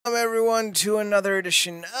Welcome, everyone, to another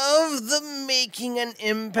edition of the Making an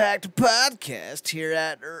Impact podcast here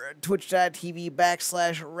at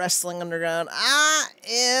twitch.tv/Wrestling Underground. I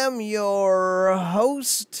am your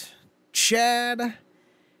host, Chad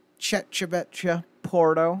Chetchabetcha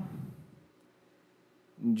Porto.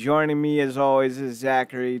 Joining me, as always, is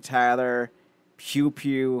Zachary Tyler Pew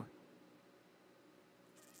Pew.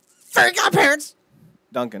 Fairy Godparents!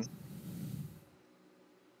 Duncan.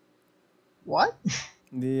 What?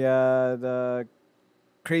 The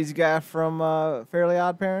crazy guy from Fairly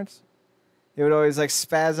Odd Parents. He would always like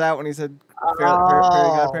spaz out when he said Fairly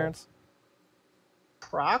Godparents.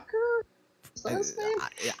 Crocker? Is that his name?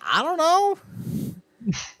 I don't know.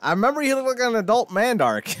 I remember he looked like an adult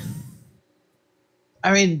Mandark.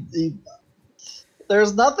 I mean,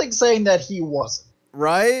 there's nothing saying that he wasn't.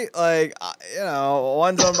 Right? Like,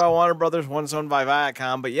 one's owned by Warner Brothers, one's owned by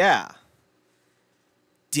Viacom, but yeah.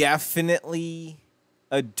 Definitely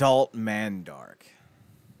adult Mandark.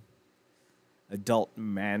 Adult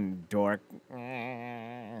Mandork.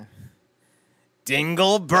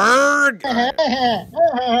 Dingleberg!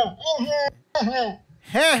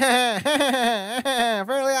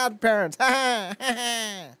 Fairly Odd Parents.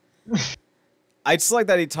 I just like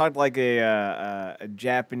that he talked like a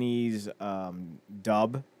Japanese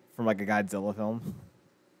dub from like a Godzilla film.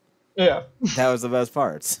 Yeah. That was the best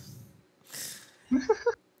parts.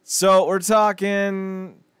 So we're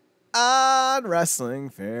talking odd wrestling,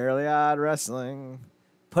 Fairly Odd Wrestling,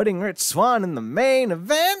 putting Rich Swann in the main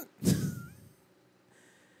event.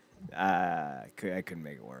 I couldn't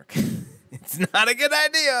make it work. It's not a good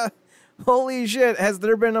idea. Holy shit, has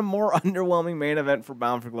there been a more underwhelming main event for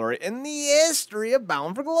Bound for Glory in the history of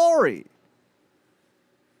Bound for Glory?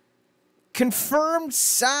 Confirmed,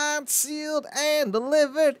 signed, sealed, and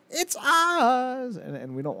delivered. It's ours,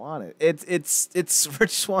 and we don't want it. It's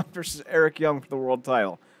Rich Swann versus Eric Young for the world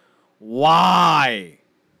title. Why?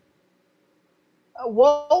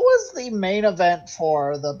 What was the main event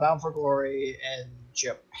for the Bound for Glory in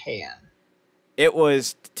Japan? It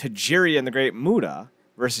was Tajiri and the Great Muta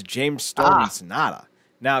versus James Storm and Sonata.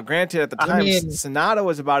 Now, granted, at the time, Sonata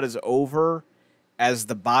was about as over as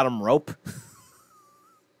the bottom rope.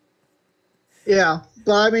 Yeah,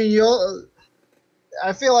 but I mean,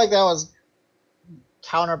 I feel like that was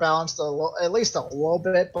counterbalanced at least a little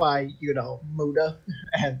bit by, Muda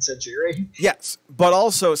and Tajiri. Yes, but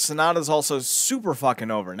also, Sonata's also super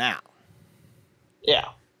fucking over now. Yeah.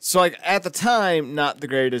 So, like, at the time, not the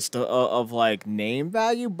greatest of like, name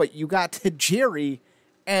value, but you got Tajiri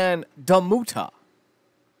and Damuta.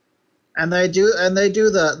 And they do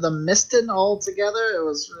the Mistin all together. It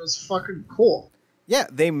was fucking cool. Yeah,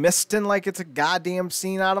 they missed in like it's a goddamn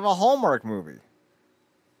scene out of a Hallmark movie.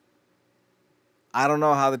 I don't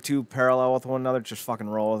know how the two parallel with one another. Just fucking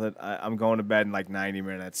roll with it. I'm going to bed in like 90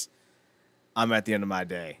 minutes. I'm at the end of my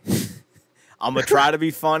day. I'm going to try to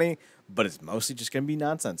be funny, but it's mostly just going to be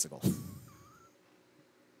nonsensical.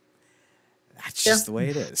 That's just the way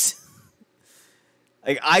it is.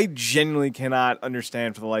 Like, I genuinely cannot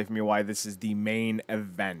understand for the life of me why this is the main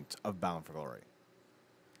event of Bound for Glory.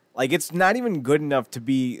 Like, it's not even good enough to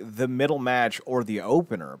be the middle match or the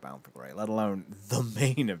opener of Bound for Glory, let alone the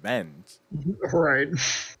main event. Right.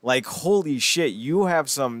 Like, holy shit, you have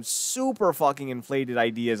some super fucking inflated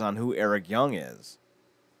ideas on who Eric Young is.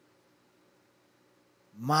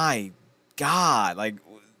 My God. Like,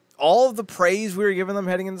 all of the praise we were giving them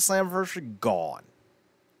heading into Slammiversary, gone.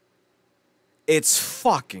 It's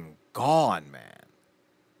fucking gone, man.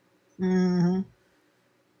 Mm-hmm.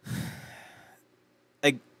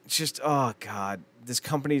 Like, just, oh, God. This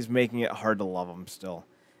company's making it hard to love them still.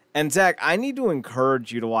 And, Zach, I need to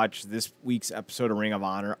encourage you to watch this week's episode of Ring of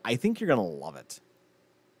Honor. I think you're going to love it.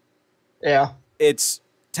 Yeah. It's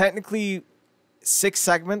technically 6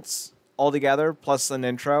 segments altogether, plus an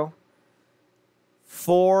intro.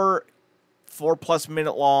 4+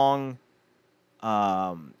 minute long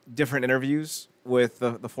different interviews with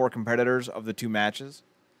the 4 competitors of the 2 matches.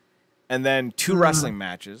 And then 2 wrestling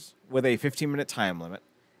matches with a 15-minute time limit.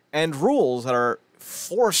 And rules that are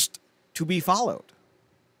forced to be followed.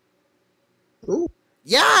 Ooh.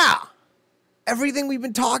 Yeah! Everything we've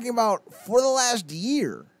been talking about for the last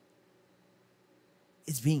year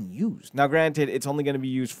is being used. Now, granted, it's only going to be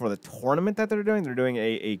used for the tournament that they're doing. They're doing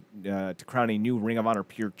to crown a new Ring of Honor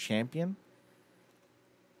Pure Champion.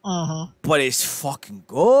 But it's fucking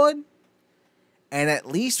good. And at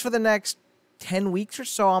least for the next 10 weeks or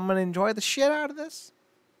so, I'm going to enjoy the shit out of this.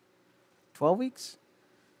 12 weeks?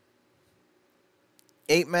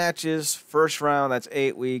 8 matches, first round, that's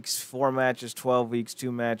 8 weeks. 4 matches, 12 weeks.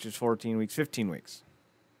 2 matches, 14 weeks, 15 weeks.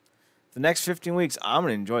 The next 15 weeks, I'm going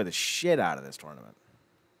to enjoy the shit out of this tournament.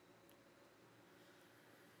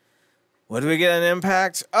 What do we get in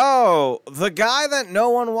Impact? Oh, the guy that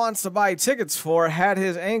no one wants to buy tickets for had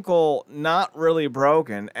his ankle not really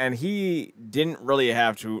broken, and he didn't really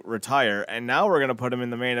have to retire, and now we're going to put him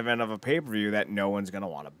in the main event of a pay-per-view that no one's going to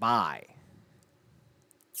want to buy.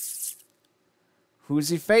 Who's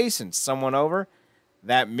he facing? Someone over?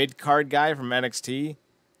 That mid-card guy from NXT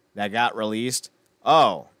that got released?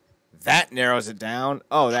 Oh, that narrows it down.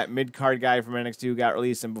 Oh, that mid-card guy from NXT who got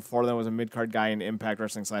released, and before there was a mid-card guy in Impact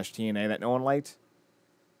Wrestling / TNA that no one liked?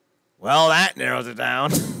 Well, that narrows it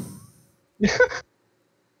down.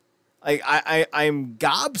 Like, I'm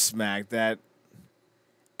gobsmacked that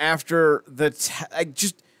after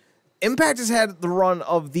Impact has had the run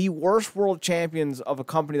of the worst world champions of a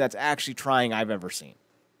company that's actually trying I've ever seen.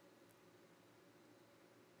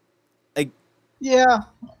 Like, yeah.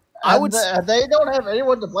 They don't have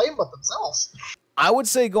anyone to blame but themselves. I would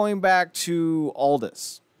say going back to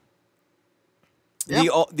Aldis, yeah.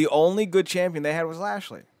 the only good champion they had was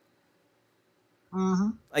Lashley. Mm-hmm.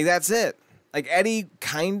 Like, that's it. Like, Eddie,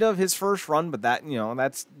 kind of his first run, but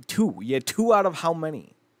that's two. You had two out of how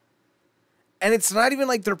many? And it's not even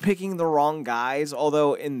like they're picking the wrong guys,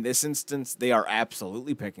 although in this instance, they are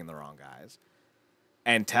absolutely picking the wrong guys.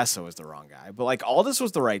 And Tessa was the wrong guy. But, like, Aldis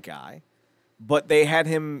was the right guy. But they had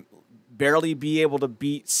him barely be able to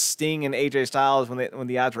beat Sting and AJ Styles when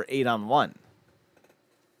the odds were 8-on-1.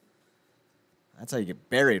 That's how you get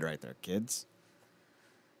buried right there, kids.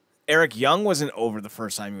 Eric Young wasn't over the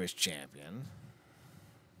first time he was champion.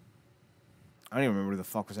 I don't even remember who the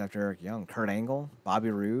fuck was after Eric Young. Kurt Angle?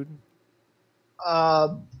 Bobby Roode?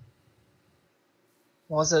 Was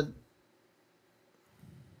it?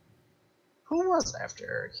 Who was after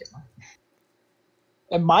Eric Young?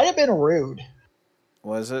 It might have been Rude.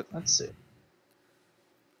 Was it? Let's see.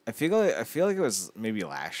 I feel like it was maybe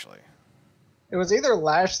Lashley. It was either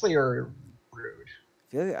Lashley or Rude.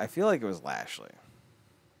 I feel like it was Lashley.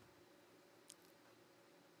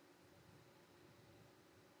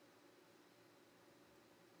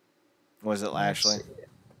 Was it Lashley?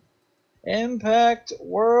 Impact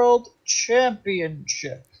World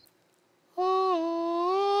Championship.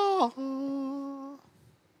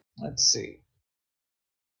 Let's see.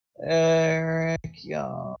 Eric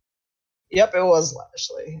Young. Yep, it was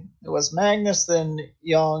Lashley. It was Magnus, then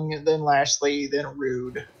Young, then Lashley, then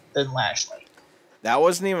Rude, then Lashley. That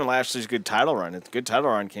wasn't even Lashley's good title run. His good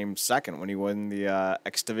title run came second when he won the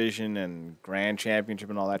X Division and Grand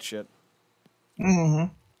Championship and all that shit.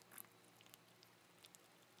 Mm-hmm.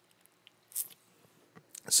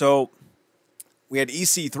 So, we had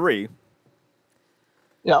EC3.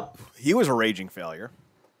 Yep. He was a raging failure.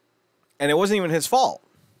 And it wasn't even his fault.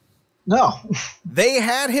 No. They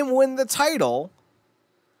had him win the title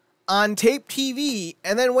on tape TV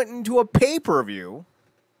and then went into a pay-per-view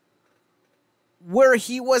where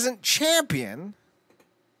he wasn't champion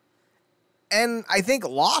and I think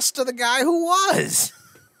lost to the guy who was.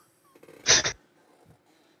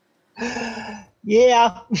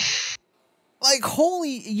 Yeah. Like,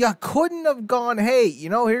 you couldn't have gone, hey,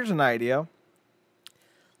 here's an idea.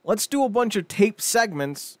 Let's do a bunch of tape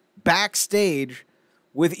segments backstage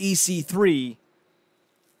with EC3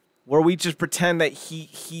 where we just pretend that he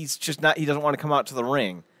doesn't want to come out to the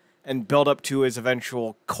ring and build up to his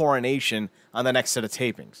eventual coronation on the next set of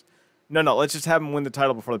tapings. No, let's just have him win the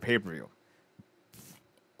title before the pay-per-view.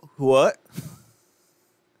 What?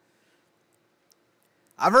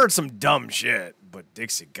 I've heard some dumb shit, but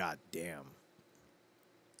Dixie, goddamn.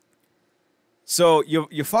 So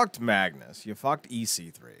you fucked Magnus, you fucked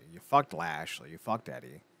EC3, you fucked Lashley, you fucked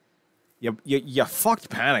Eddie, you fucked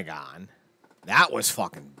Pentagon. That was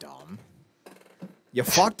fucking dumb. You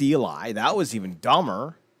fucked Eli. That was even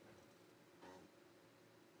dumber.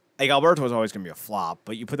 Like, Alberto was always going to be a flop,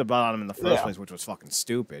 but you put the belt on him in the first place, which was fucking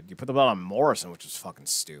stupid. You put the belt on Morrison, which was fucking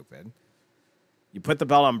stupid. You put the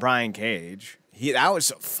belt on Brian Cage. That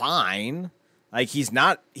was fine. Like, he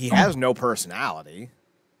has no personality.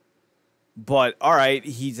 But, all right,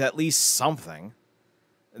 he's at least something.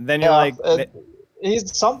 And then you're like...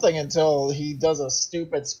 he's something until he does a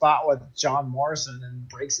stupid spot with John Morrison and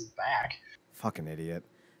breaks his back. Fucking idiot.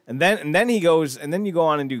 And then he goes, and then you go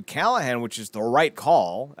on and do Callahan, which is the right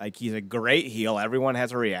call. Like, he's a great heel. Everyone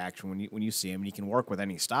has a reaction when you see him, and he can work with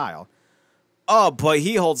any style. Oh, but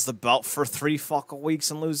he holds the belt for 3 fucking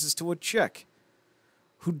weeks and loses to a chick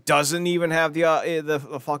who doesn't even have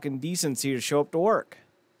the fucking decency to show up to work.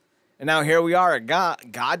 And now here we are,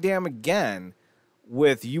 goddamn again,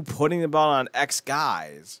 with you putting the belt on X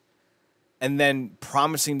guys and then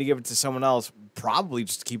promising to give it to someone else, probably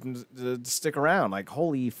just to keep him to stick around. Like,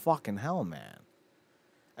 holy fucking hell, man.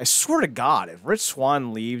 I swear to God, if Rich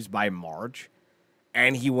Swann leaves by March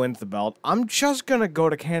and he wins the belt, I'm just going to go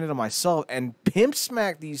to Canada myself and pimp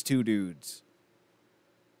smack these two dudes.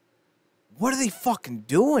 What are they fucking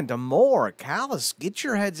doing? D'Amore, Callis, get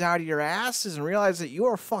your heads out of your asses and realize that you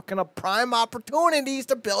are fucking up prime opportunities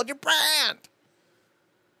to build your brand.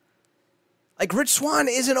 Like, Rich Swann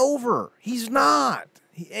isn't over. He's not.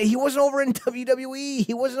 He wasn't over in WWE.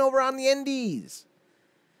 He wasn't over on the Indies.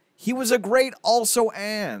 He was a great also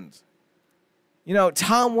and. You know,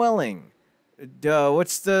 Tom Welling.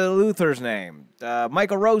 What's the Luther's name?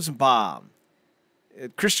 Michael Rosenbaum.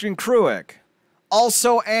 Christian Cruick.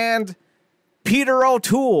 Also and Peter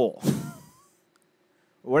O'Toole.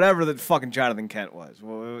 Whatever the fucking Jonathan Kent was.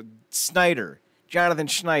 Snyder. Jonathan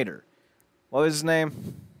Schneider. What was his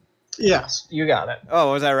name? Yes, you got it.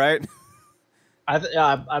 Oh, was that right?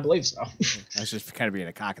 I believe so. I was just kind of being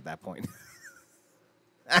a cock at that point.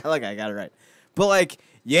 Like, I got it right. But, like,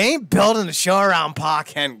 you ain't building a show around Pa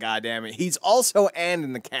Kent, goddammit. He's also and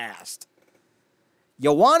in the cast.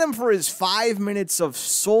 You want him for his 5 minutes of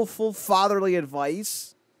soulful fatherly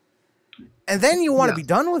advice, and then you want to be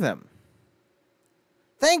done with him.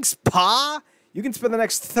 Thanks, Pa. You can spend the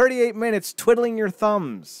next 38 minutes twiddling your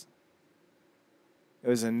thumbs. It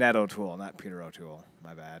was a Ned O'Toole, not Peter O'Toole.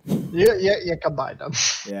 My bad. You combined them.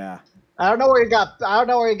 Yeah. I don't know where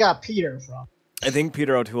you got Peter from. I think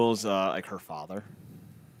Peter O'Toole's like her father.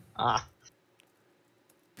 Ah.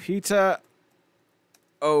 Peter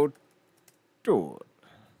O'Toole.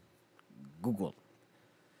 Google.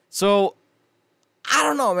 So I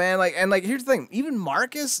don't know, man. Like, and like, here's the thing. Even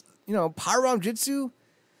Marcus, you know, Powerbomb Jitsu,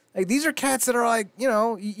 like, these are cats that are like, you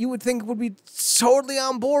know, you would think would be totally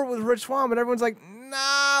on board with Rich Swann, but everyone's like,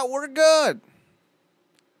 nah, we're good.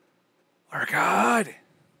 We're good.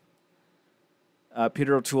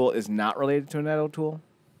 Peter O'Toole is not related to Ned O'Toole.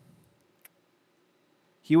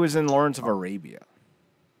 He was in Lawrence of Arabia.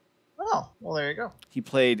 Oh, well, there you go. He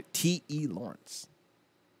played T.E. Lawrence.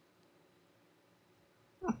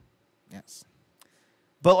 Yes.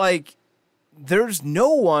 But, like, there's no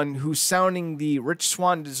one who's sounding the Rich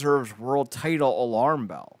Swann deserves world title alarm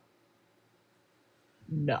bell.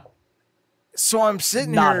 No. So I'm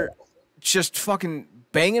sitting here just fucking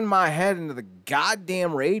banging my head into the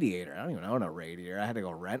goddamn radiator. I don't even own a radiator. I had to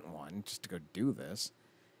go rent one just to go do this.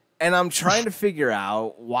 And I'm trying to figure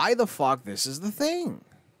out why the fuck this is the thing.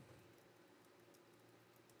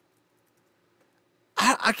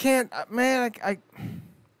 I can't, man,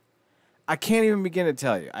 I can't even begin to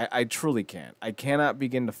tell you. I truly can't. I cannot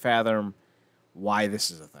begin to fathom why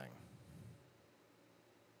this is a thing.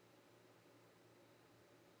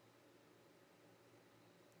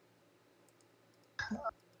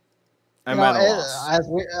 I'm at a loss.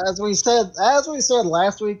 As we said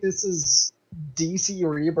last week, this is DC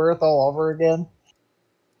Rebirth all over again.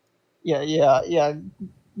 Yeah.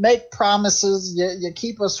 Make promises. You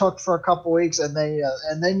keep us hooked for a couple weeks, and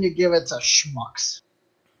then you give it to schmucks.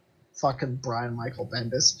 Fucking Brian Michael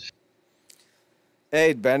Bendis.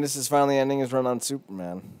 Hey, Bendis is finally ending his run on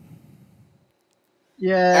Superman.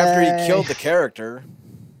 Yeah. After he killed the character.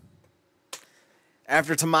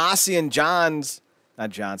 After Tomasi and Tomasi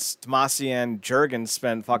and Jurgens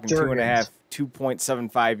spent fucking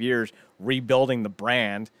 2.75 years rebuilding the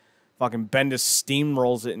brand. Fucking Bendis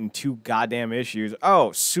steamrolls it in 2 goddamn issues. Oh,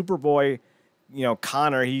 Superboy, you know,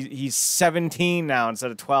 Connor, he's 17 now instead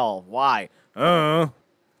of 12. Why? I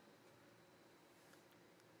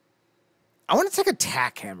want to take a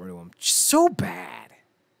tack hammer to him so bad.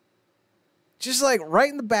 Just like right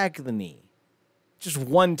in the back of the knee. Just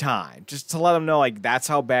one time. Just to let him know, like, that's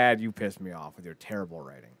how bad you pissed me off with your terrible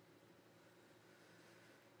writing.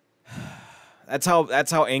 That's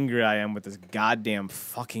how angry I am with this goddamn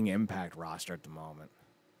fucking Impact roster at the moment.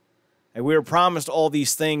 Like, we were promised all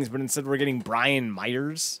these things, but instead we're getting Brian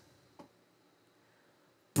Myers.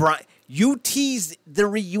 You teased the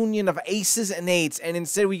reunion of Aces and Eights, and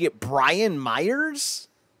instead we get Brian Myers?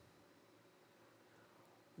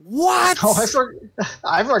 What? Oh,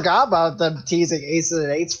 I forgot about them teasing Aces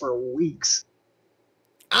and Eights for weeks.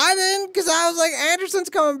 I didn't, because I was like, Anderson's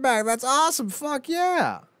coming back. That's awesome. Fuck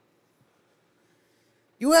yeah.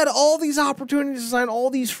 You had all these opportunities to sign all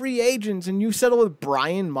these free agents, and you settle with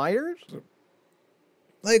Brian Myers?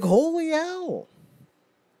 Like, holy hell.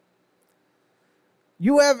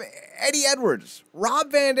 You have Eddie Edwards,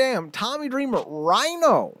 Rob Van Dam, Tommy Dreamer,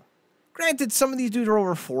 Rhino. Granted, some of these dudes are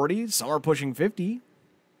over 40, some are pushing 50.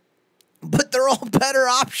 But they're all better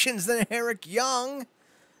options than Eric Young.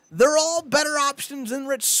 They're all better options than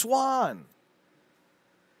Rich Swann.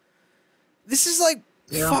 This is like,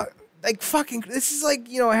 fuck, Like, fucking, this is like,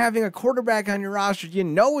 having a quarterback on your roster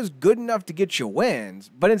is good enough to get you wins,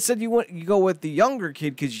 but instead you go with the younger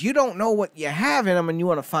kid because you don't know what you have in him and you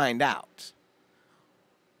want to find out.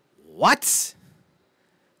 What?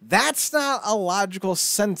 That's not a logical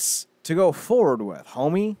sense to go forward with,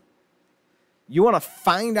 homie. You want to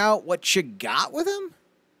find out what you got with him?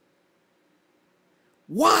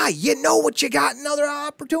 Why? You know what you got in other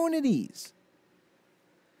opportunities.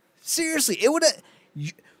 Seriously, it would have...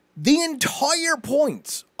 The entire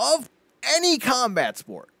point of any combat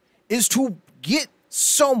sport is to get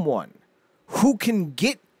someone who can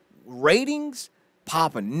get ratings,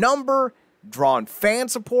 pop a number, draw on fan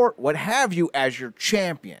support, what have you, as your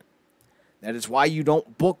champion. That is why you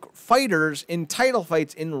don't book fighters in title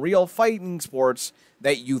fights in real fighting sports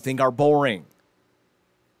that you think are boring.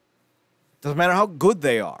 Doesn't matter how good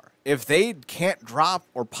they are. If they can't drop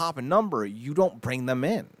or pop a number, you don't bring them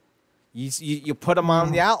in. You put them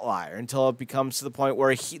on the outlier until it becomes to the point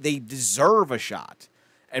where they deserve a shot.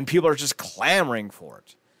 And people are just clamoring for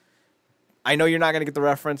it. I know you're not going to get the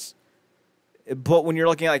reference. But when you're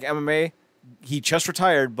looking at like MMA, he just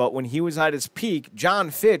retired. But when he was at his peak,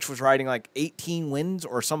 John Fitch was riding like 18 wins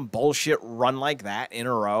or some bullshit run like that in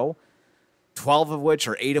a row. 12 of which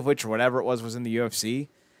or 8 of which or whatever it was in the UFC.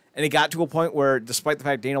 And it got to a point where despite the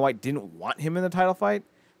fact Dana White didn't want him in the title fight,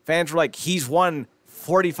 fans were like, he's won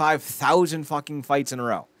 45,000 fucking fights in a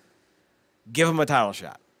row. Give him a title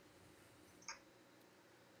shot.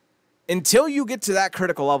 Until you get to that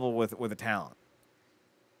critical level with a talent,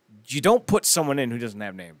 you don't put someone in who doesn't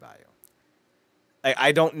have name value.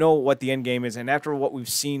 I don't know what the end game is, and after what we've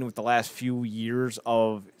seen with the last few years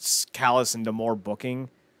of Callis and D'Amore booking,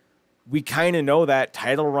 we kind of know that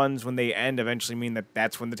title runs, when they end, eventually mean that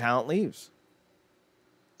that's when the talent leaves.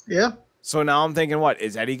 Yeah. So now I'm thinking, what,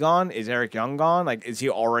 is Eddie gone? Is Eric Young gone? Like, is he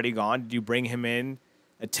already gone? Did you bring him in,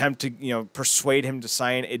 attempt to, persuade him to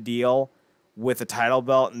sign a deal with a title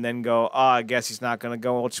belt and then go, I guess he's not going to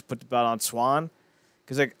go. Let's just put the belt on Swan.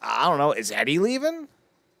 Because, like, I don't know. Is Eddie leaving?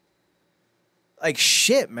 Like,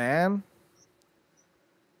 shit, man.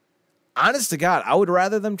 Honest to God, I would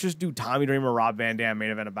rather them just do Tommy Dreamer, Rob Van Dam,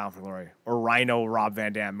 main event of Bound for Glory. Or Rhino, Rob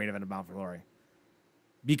Van Dam, main event of Bound for Glory.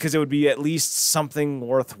 Because it would be at least something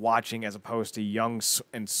worth watching as opposed to Young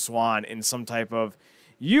and Swan in some type of,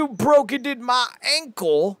 you broke-it my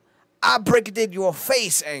ankle, I break-it your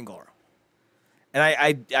face angle. And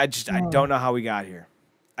I don't know how we got here.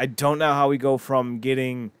 I don't know how we go from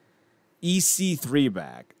getting EC3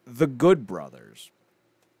 back, the Good Brothers,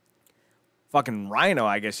 fucking Rhino,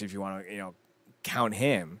 I guess if you want to, count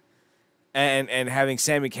him, and having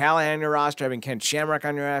Sami Callihan on your roster, having Ken Shamrock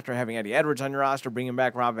on your roster, having Eddie Edwards on your roster, bringing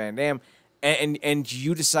back Rob Van Dam, and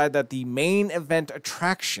you decide that the main event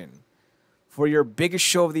attraction for your biggest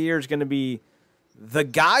show of the year is going to be the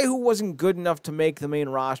guy who wasn't good enough to make the main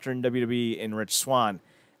roster in WWE in Rich Swann,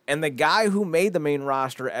 and the guy who made the main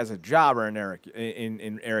roster as a jobber in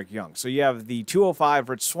Eric Young. So you have the 205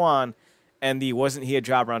 Rich Swann and the wasn't he a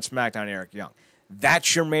jobber on SmackDown Eric Young.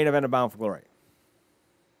 That's your main event of Bound for Glory.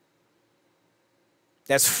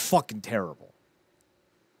 That's fucking terrible.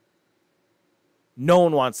 No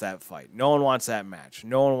one wants that fight. No one wants that match.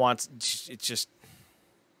 No one wants... It's just...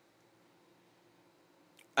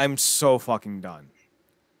 I'm so fucking done.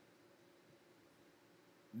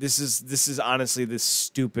 This is honestly the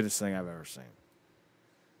stupidest thing I've ever seen.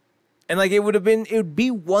 And like it would be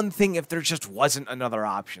one thing if there just wasn't another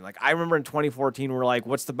option. Like I remember in 2014 we're like,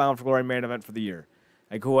 what's the Bound for Glory main event for the year?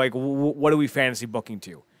 Like what are we fantasy booking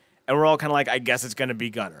to? And we're all kind of like, I guess it's going to be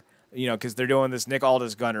Gunner. Because they're doing this Nick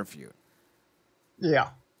Aldis Gunner feud.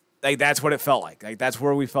 Yeah. Like that's what it felt like. Like that's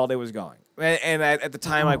where we felt it was going. And at the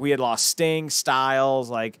time, like we had lost Sting, Styles,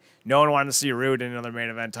 like no one wanted to see Rude in another main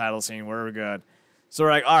event title scene. We're good. So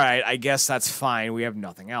we're like, all right, I guess that's fine. We have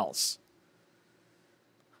nothing else.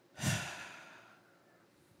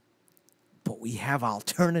 But we have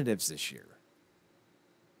alternatives this year.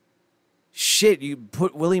 Shit, you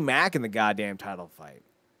put Willie Mack in the goddamn title fight.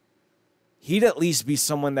 He'd at least be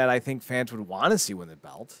someone that I think fans would want to see win the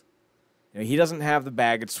belt. He doesn't have the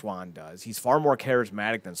baggage Swan does. He's far more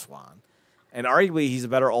charismatic than Swan. And arguably, he's a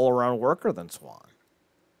better all-around worker than Swan.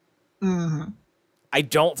 Mm-hmm. I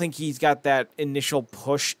don't think he's got that initial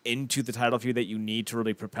push into the title feud that you need to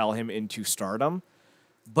really propel him into stardom.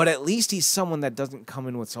 But at least he's someone that doesn't come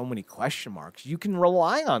in with so many question marks. You can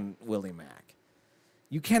rely on Willie Mack.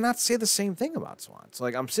 You cannot say the same thing about Swan. So,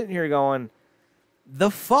 like, I'm sitting here going, the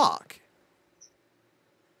fuck?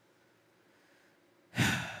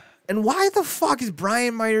 And why the fuck is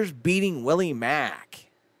Brian Myers beating Willie Mack?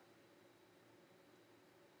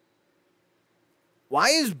 Why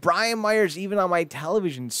is Brian Myers even on my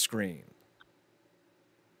television screen?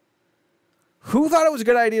 Who thought it was a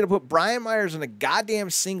good idea to put Brian Myers in a goddamn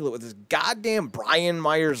singlet with his goddamn Brian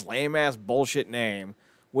Myers lame-ass bullshit name,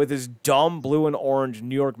 with his dumb blue and orange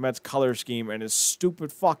New York Mets color scheme and his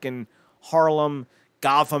stupid fucking Harlem,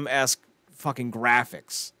 Gotham-esque fucking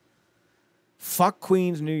graphics? Fuck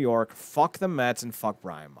Queens, New York, fuck the Mets, and fuck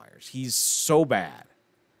Brian Myers. He's so bad.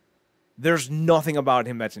 There's nothing about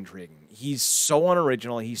him that's intriguing. He's so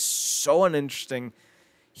unoriginal. He's so uninteresting.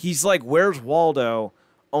 He's like, Where's Waldo?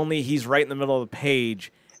 Only he's right in the middle of the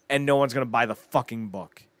page, and no one's going to buy the fucking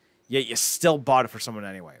book. Yet you still bought it for someone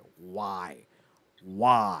anyway. Why?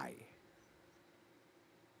 Why?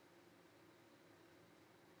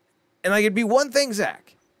 And like, it'd be one thing,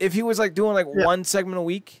 Zach, if he was like doing like one segment a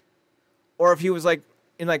week, or if he was like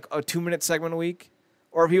in like a 2-minute segment a week,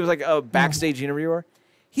 or if he was like a backstage interviewer.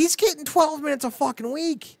 He's getting 12 minutes a fucking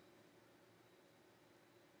week.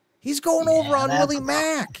 He's going over on Willie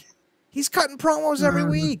Mack. He's cutting promos every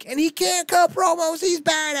week, and he can't cut promos. He's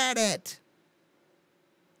bad at it.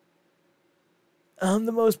 I'm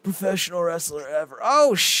the most professional wrestler ever.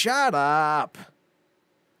 Oh, shut up.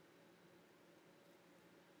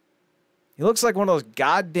 He looks like one of those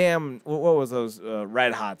goddamn, what was those,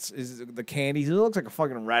 Red Hots? Is it the candies? He looks like a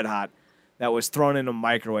fucking Red Hot that was thrown in a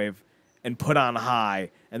microwave and put on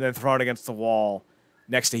high and then thrown against the wall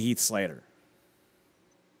next to Heath Slater.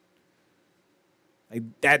 Like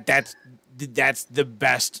that's the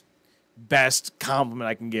best compliment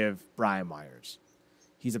I can give Brian Myers.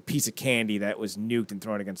 He's a piece of candy that was nuked and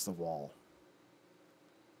thrown against the wall,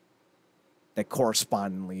 that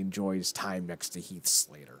correspondingly enjoys time next to Heath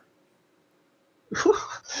Slater.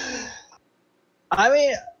 I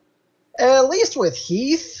mean, at least with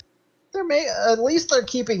Heath, at least they're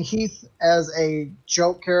keeping Heath as a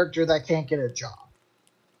joke character that can't get a job.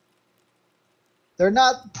 They're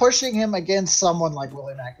not pushing him against someone like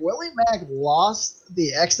Willie Mack. Willie Mack lost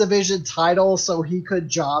the X Division title so he could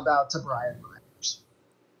job out to Brian Myers.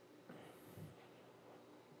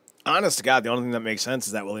 Honest to God, the only thing that makes sense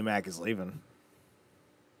is that Willie Mack is leaving.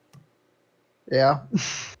 Yeah.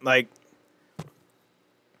 Like,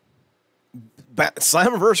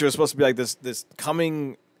 Slammiversary was supposed to be like this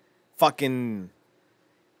coming fucking,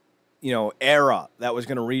 era that was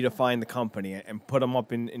going to redefine the company and put them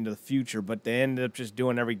up into the future, but they ended up just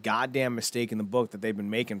doing every goddamn mistake in the book that they've been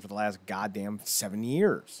making for the last goddamn 7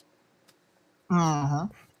 years. Uh-huh.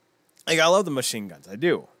 Like, I love the Machine Guns. I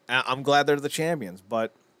do. I'm glad they're the champions,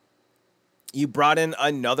 but you brought in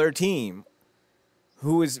another team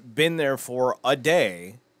who has been there for a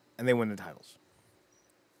day, and they win the titles.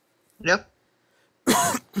 Yep.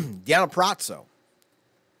 Deanna Prazo,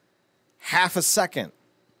 half a second,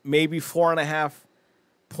 maybe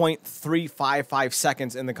 4.5.355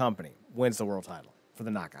 seconds in the company, wins the world title for the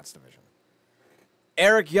Knockouts division.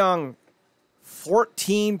 Eric Young,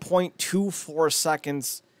 14.24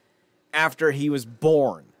 seconds after he was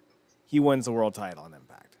born, he wins the world title on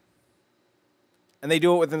Impact. And they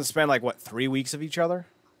do it within the span, 3 weeks of each other?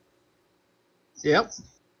 Yep.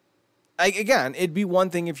 Again, it'd be one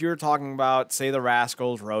thing if you were talking about, say, the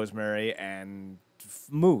Rascals, Rosemary, and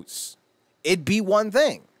Moose. It'd be one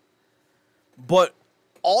thing. But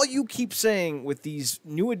all you keep saying with these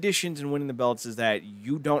new additions and winning the belts is that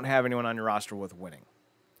you don't have anyone on your roster with winning.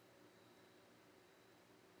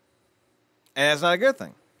 And that's not a good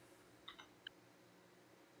thing.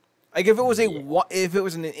 Like, if it was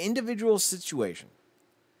an individual situation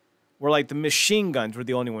where, the Machine Guns were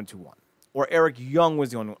the only ones who won, or Eric Young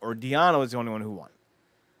was the only one, or Deanna was the only one who won.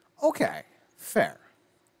 Okay, fair.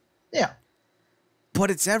 Yeah. But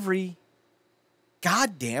it's every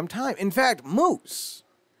goddamn time. In fact, Moose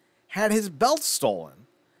had his belt stolen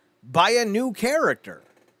by a new character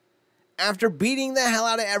after beating the hell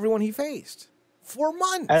out of everyone he faced for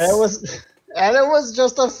months. And it was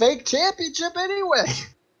just a fake championship anyway.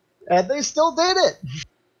 And they still did it.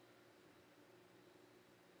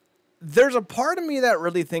 There's a part of me that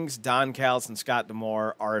really thinks Don Callis and Scott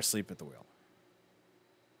D'Amore are asleep at the wheel.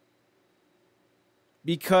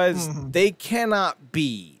 Because they cannot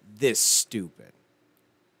be this stupid.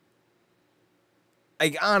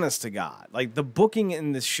 Like, honest to God. Like, the booking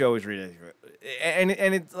in this show is ridiculous. And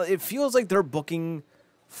it feels like they're booking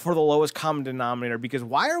for the lowest common denominator, because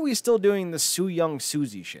why are we still doing the Su Yung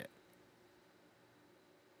Susie shit?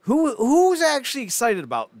 Who's actually excited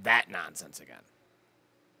about that nonsense again?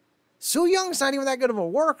 Su Young's not even that good of a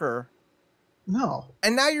worker. No.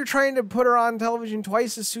 And now you're trying to put her on television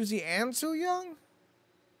twice as Susie and Su Yung?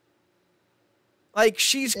 Like,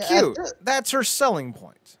 she's cute. That's her selling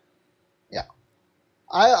point. Yeah.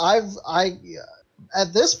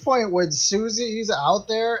 at this point when Susie's out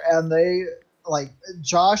there and they like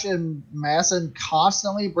Josh and Masson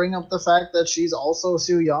constantly bring up the fact that she's also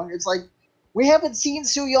Sue Young, it's like we haven't seen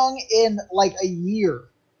Sue Young in like a year.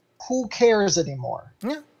 Who cares anymore?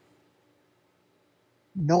 Yeah.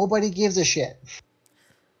 Nobody gives a shit.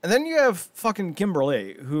 And then you have fucking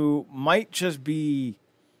Kimberly, who might just be,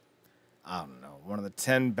 I don't know, one of the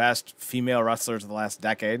 10 best female wrestlers of the last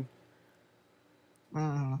decade.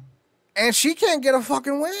 Mm-hmm. And she can't get a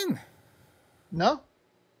fucking win. No.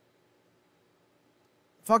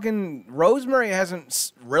 Fucking Rosemary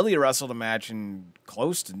hasn't really wrestled a match in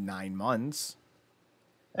close to 9 months.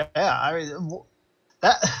 Yeah, I mean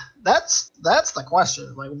that's the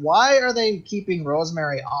question. Like, why are they keeping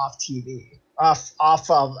Rosemary off TV,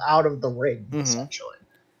 out of the ring, essentially?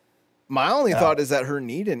 My only thought is that her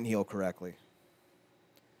knee didn't heal correctly.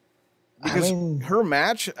 Because her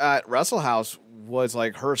match at Wrestle House was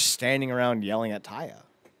like her standing around yelling at Taya.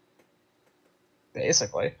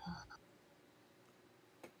 Basically.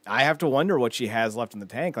 I have to wonder what she has left in the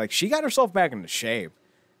tank. Like, she got herself back into shape,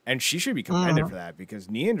 and she should be commended for that, because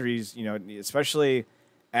knee injuries, you know, especially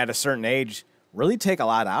at a certain age, really take a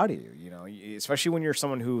lot out of you, you know, especially when you're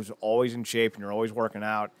someone who's always in shape and you're always working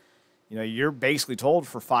out. You know, you're basically told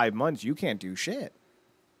for 5 months you can't do shit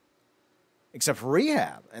except for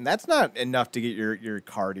rehab, and that's not enough to get your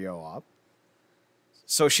cardio up.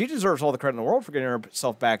 So she deserves all the credit in the world for getting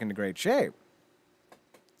herself back into great shape.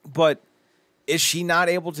 But is she not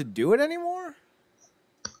able to do it anymore?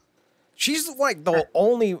 She's like the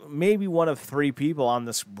only, maybe one of 3 people on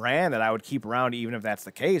this brand that I would keep around, even if that's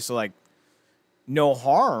the case. So, like, no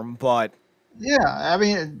harm, but... Yeah, I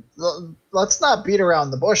mean, let's not beat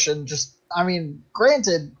around the bush and just, I mean,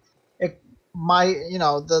 granted,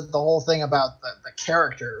 the whole thing about the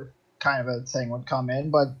character kind of a thing would come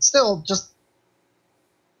in, but still, just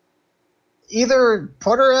either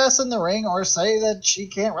put her ass in the ring or say that she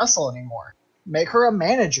can't wrestle anymore. Make her a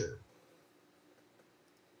manager.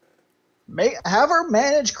 Have her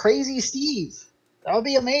manage Crazy Steve. That would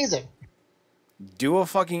be amazing. Do a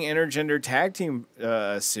fucking intergender tag team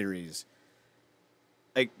series.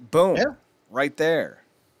 Like, boom, right there.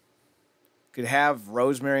 Could have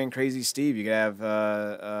Rosemary and Crazy Steve. You could have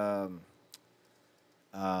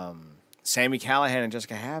Sammy Callahan and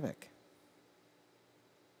Jessica Havoc.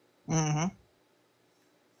 Mm-hmm.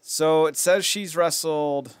 So it says she's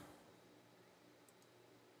wrestled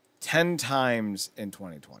 10 times in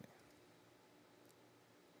 2020.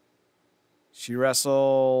 She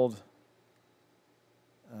wrestled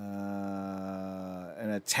in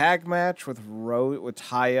a tag match with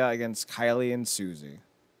Taya against Kylie and Susie.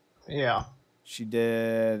 Yeah. She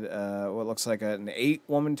did what looks like an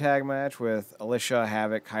 8-woman tag match with Alicia,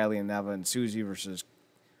 Havoc, Kylie, and Neva, and Susie versus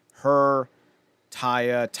her,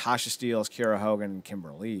 Taya, Tasha Steelz, Kiera Hogan, and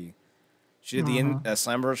Kimberly. She did the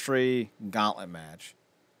Slammiversary Gauntlet match.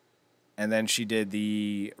 And then she did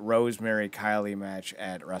the Rosemary Kylie match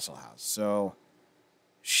at Wrestle House. So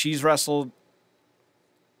she's wrestled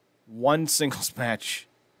 1 singles match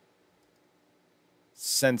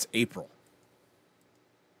since April.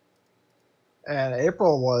 And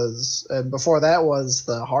and before that was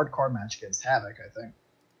the hardcore match against Havoc, I think.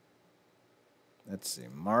 Let's see,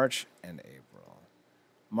 March and April.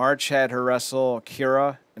 March had her wrestle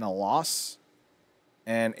Kira in a loss,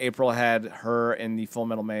 and April had her in the Full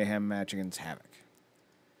Metal Mayhem match against Havoc.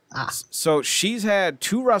 So she's had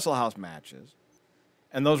 2 Wrestle House matches,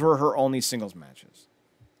 and those were her only singles matches.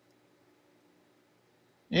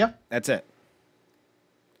 Yeah. That's it.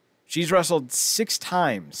 She's wrestled 6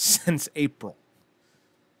 times since April.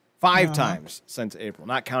 5 times since April,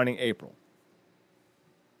 not counting April.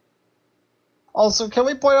 Also, can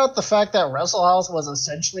we point out the fact that Wrestle House was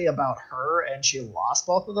essentially about her and she lost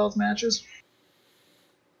both of those matches?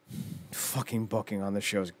 Fucking booking on the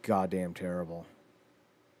show is goddamn terrible.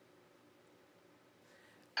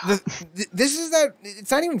 This is that,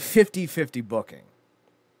 it's not even 50-50 booking.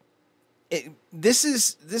 This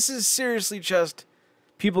is seriously just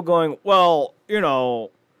people going, well, you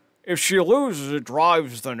know, if she loses, it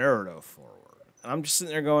drives the narrative forward. And I'm just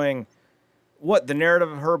sitting there going, what, the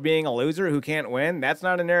narrative of her being a loser who can't win? That's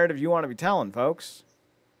not a narrative you want to be telling, folks.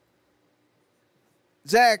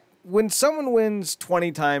 Zach, when someone wins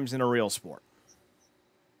 20 times in a real sport,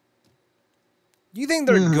 do you think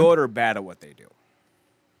they're good or bad at what they do?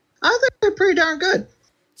 I think they're pretty darn good.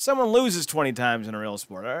 Someone loses 20 times in a real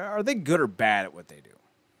sport. Are they good or bad at what they do?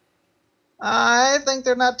 I think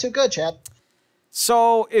they're not too good, Chad.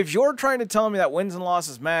 So if you're trying to tell me that wins and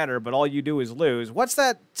losses matter, but all you do is lose, what's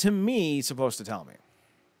that, to me, supposed to tell me?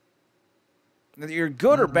 That you're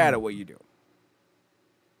good or bad at what you do?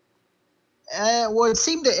 would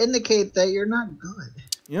seem to indicate that you're not good.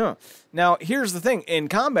 Yeah. Now, here's the thing. In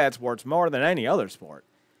combat sports, more than any other sport,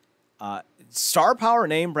 star power,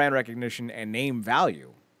 name brand recognition, and name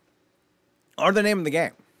value are the name of the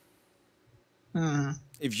game. Mm-hmm.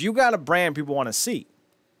 If you got a brand people want to see,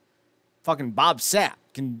 fucking Bob Sapp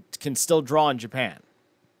can still draw in Japan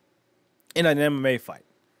in an MMA fight.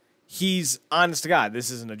 He's, honest to God, this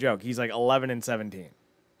isn't a joke. He's like 11-17.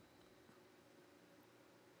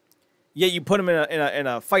 Yet you put him in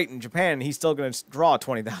a fight in Japan, and he's still going to draw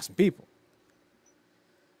 20,000 people.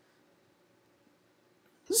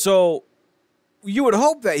 So you would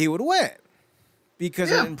hope that he would win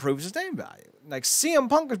because it improves his name value. Like CM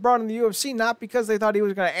Punk was brought in the UFC not because they thought he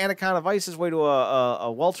was going to Anaconda Vice his way to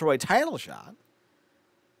a welterweight title shot,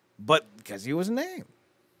 but because he was a name.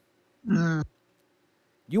 Mm.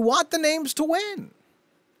 You want the names to win.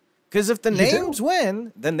 Because if the names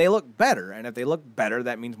win, then they look better. And if they look better,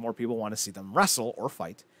 that means more people want to see them wrestle or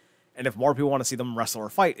fight. And if more people want to see them wrestle or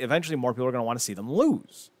fight, eventually more people are going to want to see them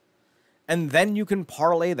lose. And then you can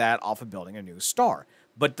parlay that off of building a new star.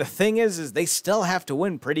 But the thing is they still have to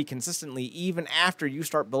win pretty consistently even after you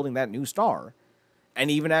start building that new star. And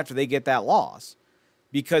even after they get that loss.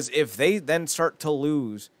 Because if they then start to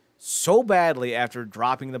lose so badly after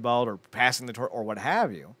dropping the belt or passing the torch or what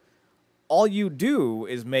have you, all you do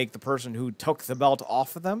is make the person who took the belt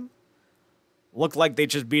off of them look like they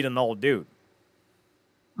just beat an old dude.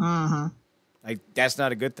 Mm-hmm. Like, that's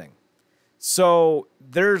not a good thing. So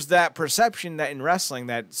there's that perception that in wrestling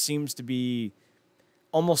that seems to be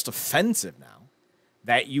almost offensive now,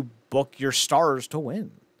 that you book your stars to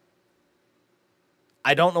win.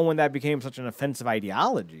 I don't know when that became such an offensive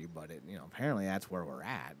ideology, but apparently that's where we're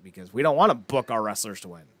at because we don't want to book our wrestlers to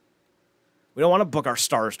win. We don't want to book our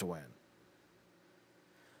stars to win.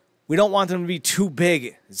 We don't want them to be too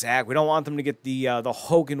big, Zach. We don't want them to get the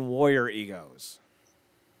Hogan Warrior egos.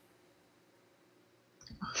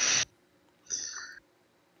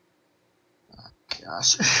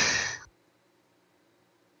 Gosh.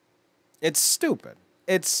 It's stupid.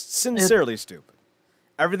 It's sincerely stupid.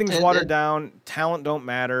 Everything's watered down. Talent don't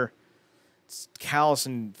matter. It's callous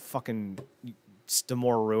and fucking the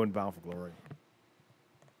more ruined Bound for Glory.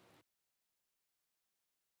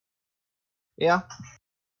 Yeah.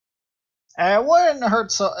 And it wouldn't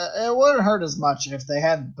hurt it wouldn't hurt as much if they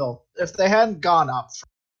hadn't gone up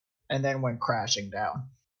and then went crashing down.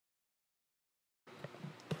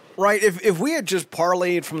 Right, if we had just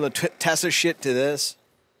parlayed from the Tessa shit to this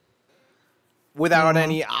without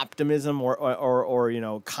any optimism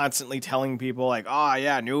or constantly telling people like, oh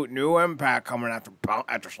yeah, new Impact coming after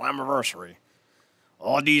Slammiversary.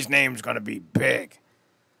 All these names gonna be big.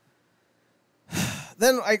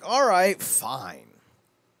 Then like, all right, fine.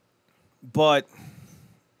 But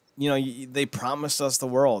they promised us the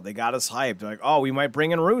world. They got us hyped. They're like, oh, we might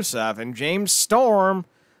bring in Rusev and James Storm.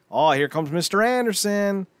 Oh, here comes Mr.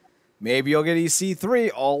 Anderson. Maybe you'll get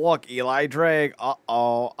EC3. Oh, look, Eli Drake.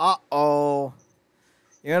 Uh-oh.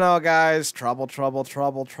 Guys, trouble.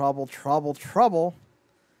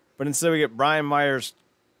 But instead we get Brian Myers,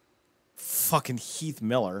 fucking Heath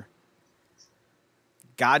Miller,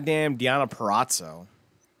 goddamn Deonna Purrazzo.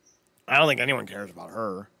 I don't think anyone cares about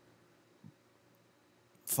her.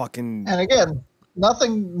 Fucking. And again, that's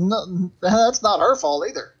not her fault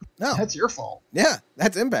either. No. That's your fault. Yeah,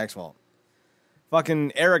 that's Impact's fault.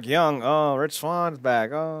 Fucking Eric Young. Oh, Rich Swann's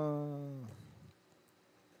back. Oh.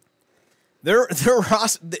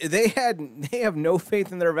 They have no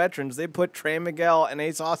faith in their veterans. They put Trey Miguel and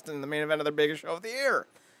Ace Austin in the main event of their biggest show of the year.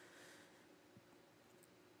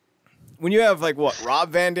 When you have Rob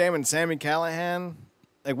Van Dam and Sami Callihan,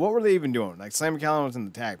 what were they even doing? Sami Callihan was in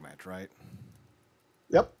the tag match, right?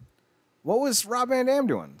 Yep. What was Rob Van Dam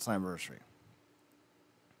doing Slammiversary?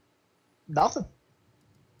 Nothing.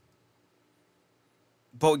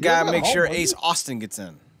 But we gotta make sure Ace Austin gets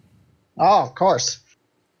in. Oh, of course.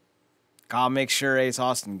 Gotta make sure Ace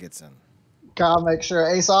Austin gets in. Gotta make sure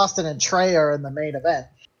Ace Austin and Trey are in the main event.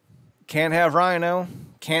 Can't have Rhino.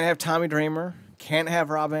 Can't have Tommy Dreamer. Can't have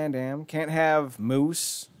Rob Van Dam. Can't have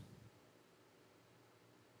Moose.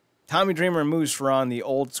 Tommy Dreamer and Moose were on the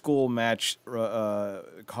old school match part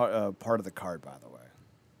of the card, by the way.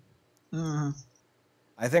 Mm-hmm.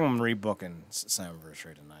 I think I'm rebooking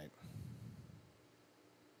Slammiversary tonight.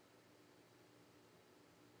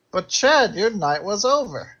 But Chad, your night was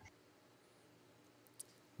over.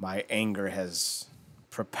 My anger has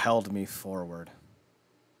propelled me forward.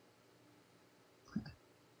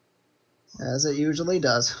 As it usually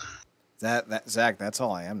does. Zach, that's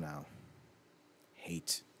all I am now.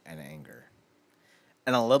 Hate and anger.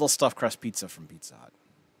 And a little stuffed crust pizza from Pizza Hut.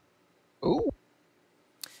 Ooh.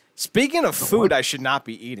 Speaking of food, I should not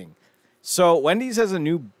be eating. So Wendy's has a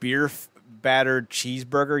new battered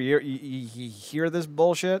cheeseburger. You hear this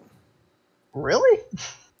bullshit? Really?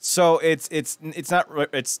 So it's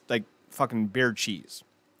like fucking beer cheese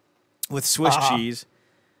with Swiss cheese,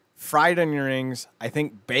 fried onion rings. I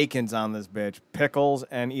think bacon's on this bitch, pickles,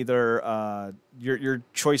 and either your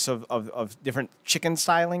choice of different chicken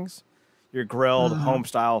stylings, your grilled, home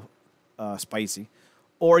style, spicy,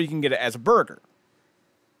 or you can get it as a burger.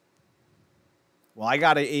 Well, I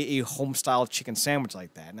got a home style chicken sandwich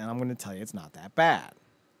like that, and I'm going to tell you, it's not that bad.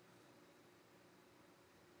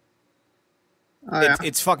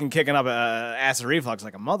 It's fucking kicking up acid reflux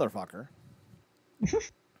like a motherfucker.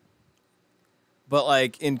 But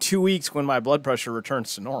like in 2 weeks, when my blood pressure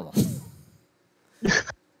returns to normal,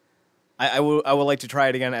 I would like to try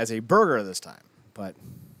it again as a burger this time. But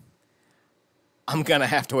I'm gonna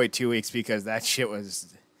have to wait 2 weeks because that shit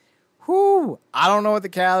was, whoo! I don't know what the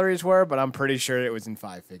calories were, but I'm pretty sure it was in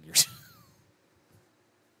 5 figures.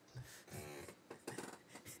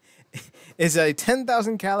 Is a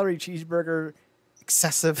 10,000 calorie cheeseburger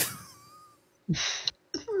excessive?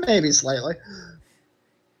 Maybe slightly.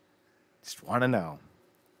 Just want to know.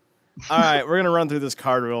 All right, we're gonna run through this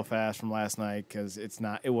card real fast from last night because it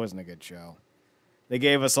wasn't a good show. They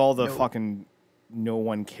gave us all the fucking no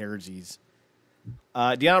one caresies.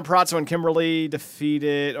 Deanna Prazo and Kimberly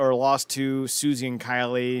defeated or lost to Susie and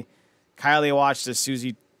Kylie. Kylie watched as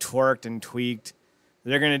Susie twerked and tweaked.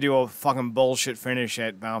 They're gonna do a fucking bullshit finish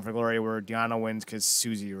at Bound for Glory where Deanna wins because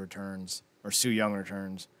Susie returns or Sue Young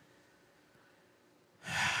returns.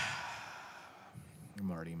 I'm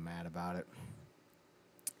already mad about it.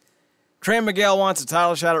 Trey Miguel wants a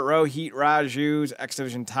title shot at Rohit Raju's X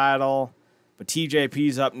Division title, but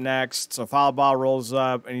TJP's up next. So Falaba rolls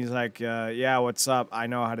up and he's like, "Yeah, what's up? I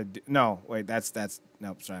know how to do." No, wait, that's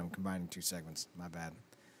nope. Sorry, I'm combining 2 segments. My bad.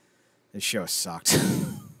 This show sucked.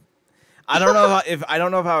 I don't know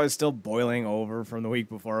if I was still boiling over from the week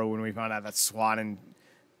before when we found out that Swan and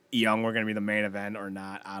Young were going to be the main event or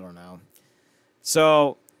not. I don't know.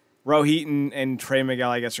 So Rohit and Trey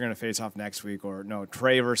Miguel, I guess, are going to face off next week. Or no,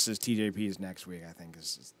 Trey versus TJP is next week, I think,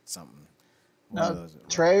 is something. No,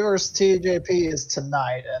 Trey versus TJP is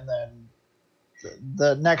tonight, and then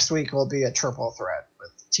the next week will be a triple threat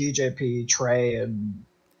with TJP, Trey, and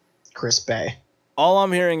Chris Bay. All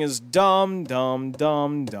I'm hearing is dumb, dumb,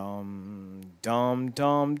 dumb, dumb, dumb,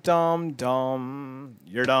 dumb, dumb, dumb.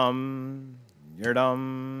 You're dumb. You're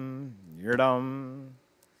dumb. You're dumb.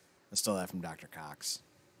 I stole that from Dr. Cox.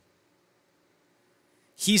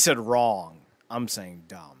 He said wrong. I'm saying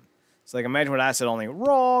dumb. It's like, imagine what I said, only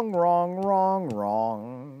wrong, wrong, wrong,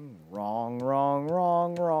 wrong, wrong, wrong,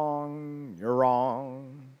 wrong, wrong. You're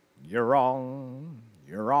wrong. You're wrong.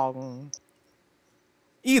 You're wrong.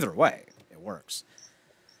 Either way, it works.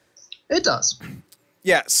 It does.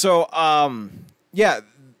 Yeah, so,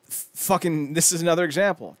 fucking, this is another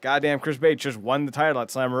example. Goddamn, Chris Bates just won the title at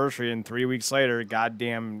Slammiversary, and 3 weeks later,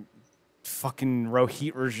 goddamn fucking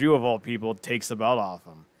Rohit Raju of all people takes the belt off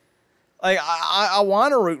him. Like, I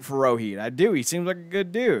want to root for Rohit. I do. He seems like a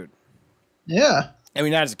good dude. Yeah. I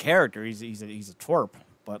mean, not as a character. He's a twerp,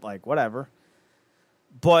 but like whatever.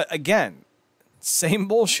 But again, same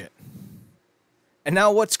bullshit. And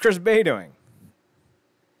now what's Chris Bay doing?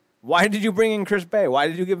 Why did you bring in Chris Bay? Why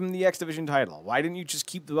did you give him the X Division title? Why didn't you just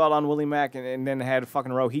keep the belt on Willie Mack and then had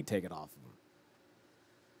fucking Rohit take it off him?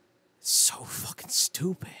 So fucking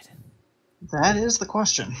stupid. That is the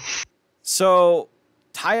question. So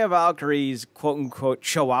Taya Valkyrie's quote-unquote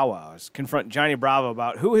chihuahuas confront Johnny Bravo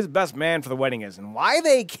about who his best man for the wedding is, and why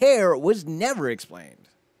they care was never explained.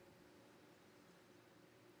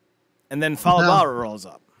 And then Falaba rolls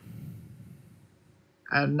up.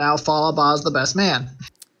 And now Falaba is the best man.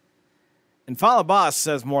 And Falaba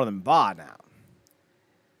says more than Ba now.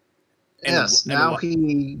 Yes, now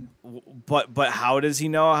he... But how does he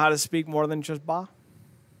know how to speak more than just Ba?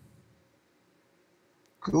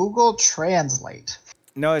 Google Translate.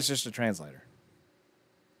 No, it's just a translator.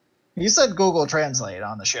 He said Google Translate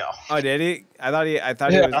on the show. Oh, did he? I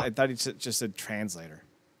thought he just a translator.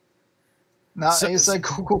 No, he said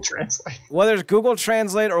Google Translate. Whether it's Google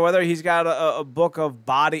Translate or whether he's got a book of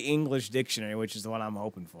Body English Dictionary, which is the one I'm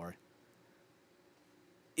hoping for.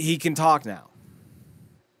 He can talk now.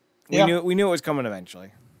 We knew it was coming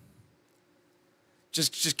eventually.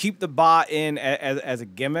 Just keep the Ba in as a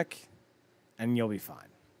gimmick, and you'll be fine.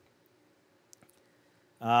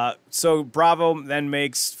 So Bravo then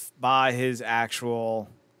makes Ba his actual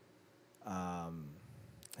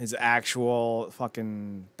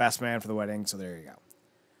fucking best man for the wedding. So there you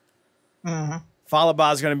go.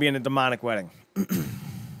 Falaba is going to be in a demonic wedding.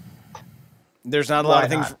 There's not a Why lot of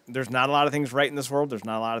things. not? There's not a lot of things right in this world. There's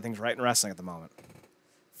not a lot of things right in wrestling at the moment.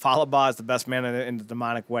 Falaba is the best man in the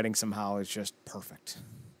demonic wedding. Somehow is just perfect.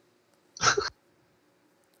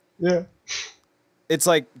 Yeah. It's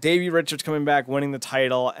like Davey Richards coming back, winning the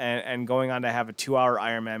title, and going on to have a 2-hour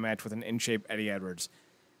Iron Man match with an in-shape Eddie Edwards,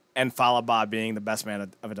 and Falaba being the best man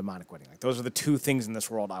of a demonic wedding. Like, those are the two things in this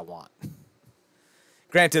world I want.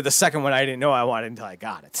 Granted, the second one I didn't know I wanted until I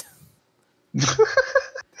got it.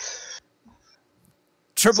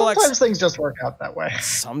 Sometimes things just work out that way.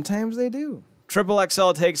 Sometimes they do. Triple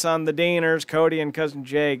XL takes on the Deaners, Cody and Cousin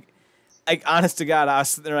Jake. Like, honest to God, I was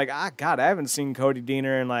sitting there like, God, I haven't seen Cody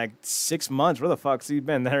Deaner in like 6 months. Where the fuck's he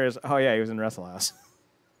been? There is, oh yeah, he was in Wrestle House.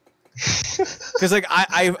 Because like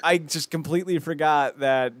I just completely forgot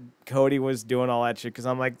that Cody was doing all that shit. Because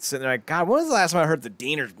I'm like sitting there like, God, when was the last time I heard the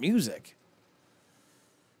Deaners music?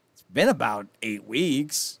 It's been about 8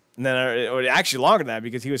 weeks. And then, or actually longer than that,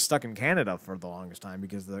 because he was stuck in Canada for the longest time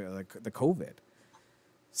because of the COVID.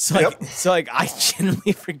 So, like, I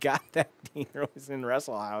genuinely forgot that Deaner was in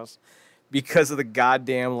Wrestle House because of the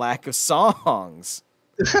goddamn lack of songs.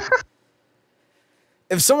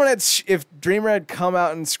 If Dreamer had come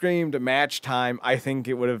out and screamed match time, I think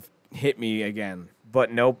it would have hit me again.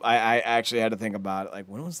 But nope, I actually had to think about it. Like,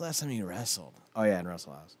 when was the last time you wrestled? Oh yeah, in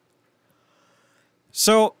Wrestle House.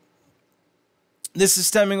 So this is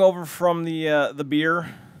stemming over from the beer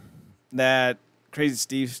that Crazy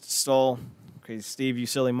Steve stole. Crazy Steve, you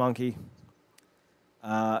silly monkey.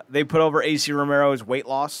 They put over AC Romero's weight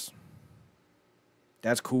loss.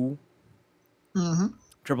 That's cool. Mm-hmm.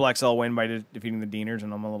 Triple XL win by defeating the Deaners,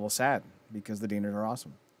 and I'm a little sad because the Deaners are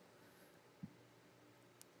awesome.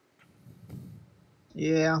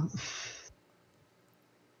 Yeah.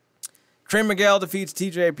 Trey Miguel defeats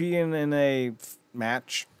TJP in a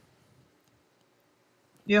match.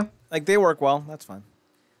 Yeah. Like, they work well. That's fine.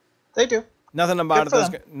 They do. Nothing about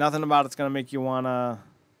it's gonna make you wanna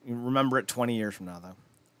remember it 20 years from now, though.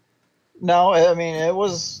 No, I mean it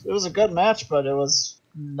was a good match, but it was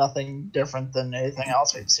nothing different than anything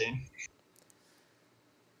else we've seen.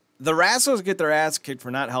 The Rascals get their ass kicked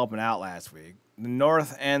for not helping out last week. The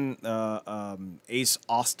North and Ace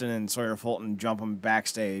Austin and Sawyer Fulton jump them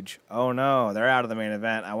backstage. Oh no, they're out of the main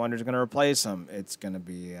event. I wonder who's gonna replace them. It's gonna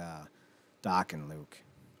be Doc and Luke,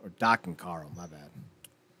 or Doc and Carl. My bad.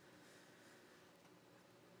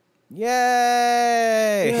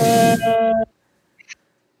 Yay!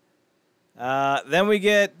 Then we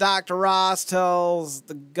get Dr. Ross tells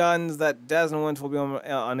the Guns that Des and Wentz will be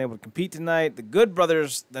unable to compete tonight. The Good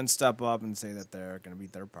Brothers then step up and say that they're going to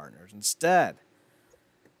beat their partners instead.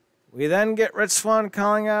 We then get Rich Swann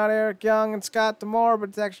calling out Eric Young and Scott D'Amore, but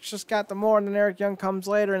it's actually just Scott D'Amore, and then Eric Young comes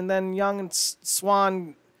later, and then Young and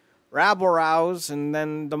Swann rabble-rouse, and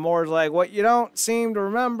then D'Amore's like, what you don't seem to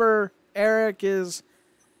remember, Eric, is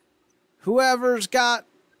whoever's got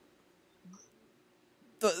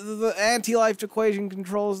the anti-life equation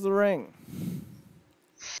controls the ring.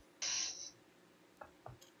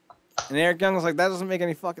 And Eric Young was like, that doesn't make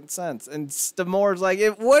any fucking sense. And D'Amore's like,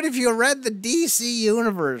 what if you read the DC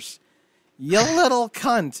universe? You little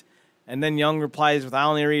cunt. And then Young replies with, I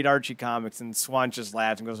only read Archie comics. And Swann just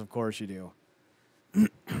laughs and goes, of course you do.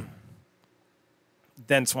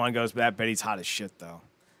 Then Swann goes, but I bet he's hot as shit, though.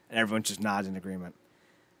 And everyone just nods in agreement.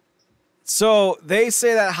 So they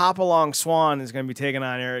say that Hopalong Swan is going to be taking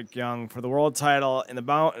on Eric Young for the world title in the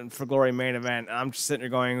Bound for Glory main event. And I'm just sitting there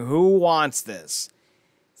going, who wants this?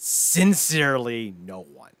 Sincerely, no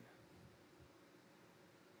one.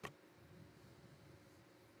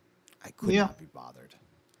 I could not be bothered.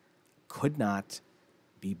 Could not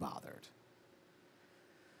be bothered.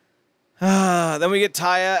 Then we get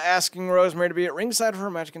Taya asking Rosemary to be at ringside for her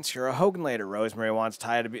match against Shira Hogan later. Rosemary wants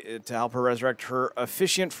Taya to help her resurrect her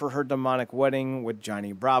officiant for her demonic wedding with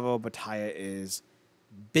Johnny Bravo, but Taya is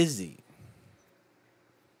busy.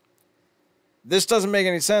 This doesn't make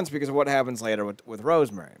any sense because of what happens later with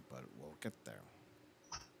Rosemary, but we'll get there.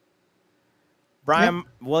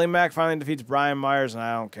 William Mack finally defeats Brian Myers, and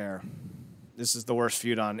I don't care. This is the worst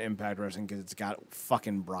feud on Impact Wrestling because it's got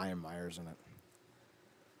fucking Brian Myers in it.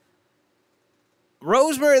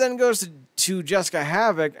 Rosemary then goes to Jessica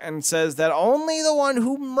Havoc and says that only the one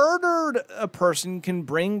who murdered a person can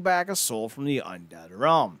bring back a soul from the undead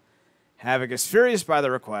realm. Havoc is furious by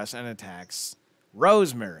the request and attacks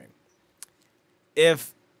Rosemary.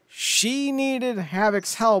 If she needed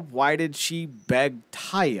Havoc's help, why did she beg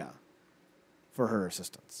Taya for her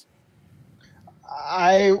assistance?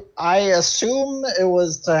 I assume it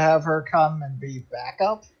was to have her come and be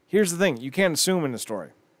backup. Here's the thing. You can't assume in the story.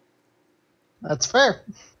 That's fair.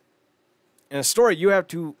 In a story, you have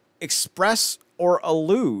to express or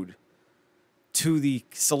allude to the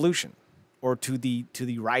solution or to the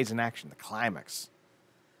rise in action, the climax.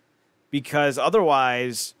 Because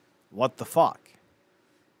otherwise, what the fuck?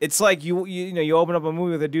 It's like you open up a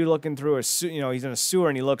movie with a dude looking through a he's in a sewer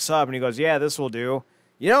and he looks up and he goes, "Yeah, this will do."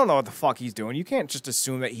 You don't know what the fuck he's doing. You can't just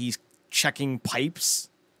assume that he's checking pipes.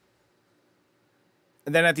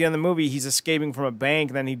 And then at the end of the movie, he's escaping from a bank,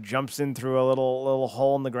 and then he jumps in through a little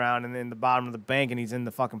hole in the ground and in the bottom of the bank, and he's in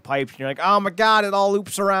the fucking pipes. And you're like, oh my god, it all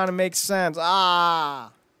loops around and makes sense.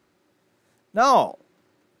 Ah. No.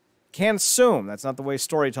 Can't assume. That's not the way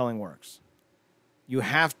storytelling works. You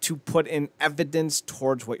have to put in evidence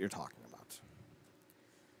towards what you're talking about.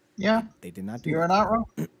 Yeah. They did not do You're that. not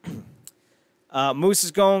wrong. Moose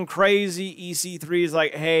is going crazy. EC3 is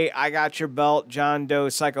like, hey, I got your belt, John Doe,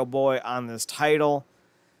 Psycho Boy, on this title.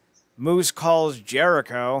 Moose calls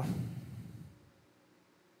Jericho.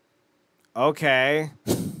 Okay.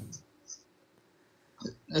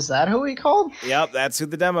 Is that who he called? Yep, that's who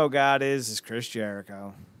the demo god is Chris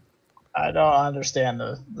Jericho. I don't understand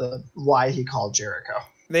the why he called Jericho.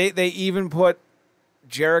 They even put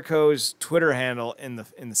Jericho's Twitter handle in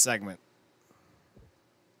the segment.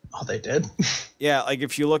 Oh, they did? Yeah, like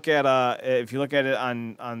if you look at it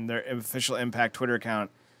on their official Impact Twitter account,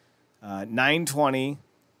 9:20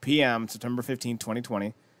 p.m. September 15,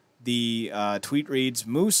 2020, the tweet reads,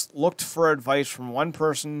 Moose looked for advice from the one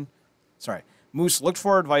person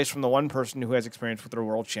who has experience with their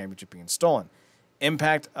world championship being stolen.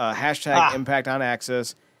 Impact, hashtag Impact on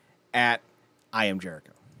Access at I am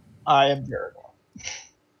Jericho. I am Jericho.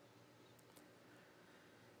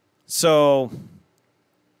 So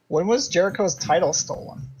when was Jericho's title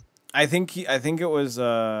stolen? I think it was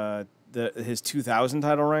his 2000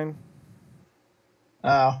 title reign.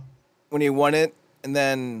 Oh. When he won it and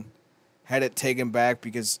then had it taken back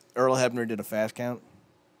because Earl Hebner did a fast count.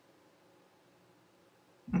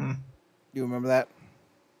 Mm-hmm. You remember that?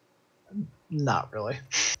 Not really.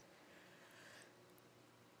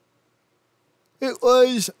 It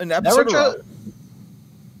was an episode of Raw.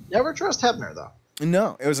 Never trust Hebner, though.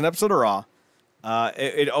 No, it was an episode of Raw.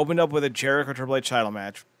 It opened up with a Jericho Triple H title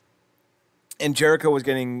match. And Jericho was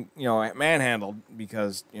getting, manhandled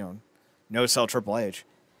because, no sell Triple H.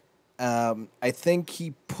 I think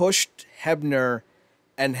he pushed Hebner,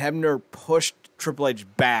 and Hebner pushed Triple H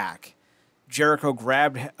back. Jericho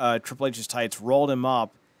grabbed Triple H's tights, rolled him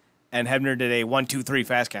up, and Hebner did a 1-2-3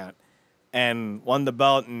 fast count and won the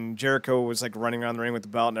belt. And Jericho was like running around the ring with the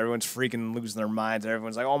belt, and everyone's freaking losing their minds.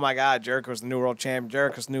 Everyone's like, "Oh my God, Jericho's the new world champion!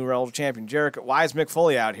 Jericho's the new world champion! Jericho, why is Mick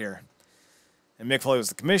Foley out here?" And Mick Foley was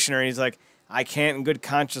the commissioner, and he's like, "I can't, in good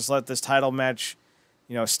conscience, let this title match,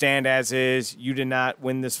 stand as is. You did not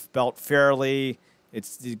win this belt fairly.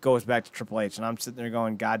 It goes back to Triple H." And I'm sitting there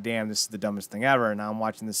going, "God damn, this is the dumbest thing ever." And now I'm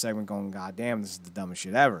watching this segment going, "God damn, this is the dumbest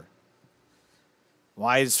shit ever."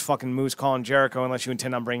 Why is fucking Moose calling Jericho unless you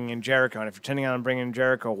intend on bringing in Jericho? And if you're intending on bringing in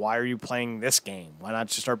Jericho, why are you playing this game? Why not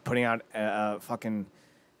just start putting out fucking,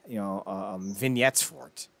 vignettes for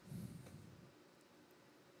it?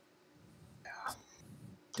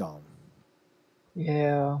 Dumb.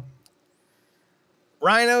 Yeah.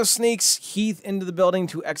 Rhino sneaks Heath into the building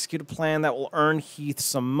to execute a plan that will earn Heath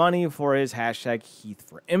some money for his hashtag Heath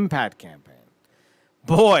for Impact campaign.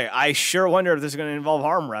 Boy, I sure wonder if this is going to involve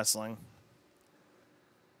arm wrestling.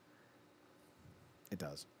 It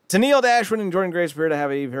does. Tennille Dashwood and Jordan Grace appear to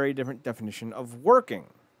have a very different definition of working.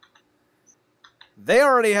 They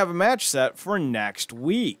already have a match set for next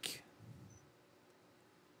week.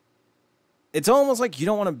 It's almost like you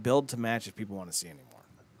don't want to build to matches people want to see anymore.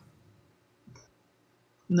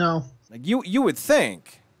 No. Like you would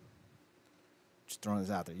think, just throwing this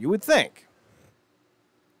out there, you would think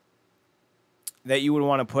that you would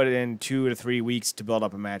want to put it in 2 to 3 weeks to build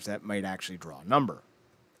up a match that might actually draw a number.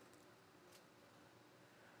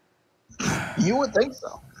 You would think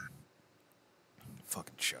so.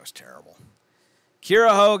 Fucking show's terrible.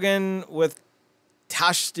 Kiera Hogan with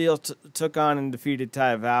Tasha Steele took on and defeated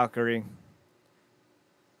Ty Valkyrie.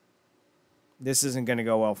 This isn't going to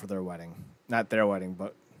go well for their wedding. Not their wedding,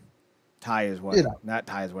 but Ty's wedding. Yeah. Not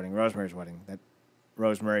Ty's wedding, Rosemary's wedding. That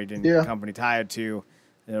Rosemary didn't accompany Ty to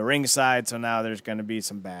the ringside, so now there's going to be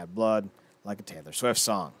some bad blood, like a Taylor Swift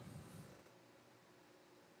song.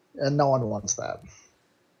 And no one wants that.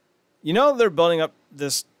 They're building up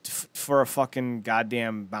this for a fucking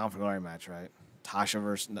goddamn Bound for Glory match, right? Taya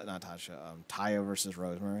versus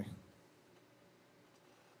Rosemary.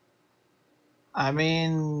 I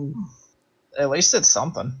mean, at least it's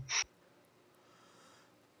something.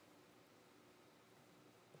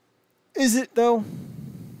 Is it though?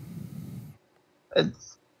 It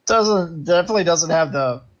definitely doesn't have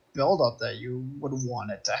the build up that you would want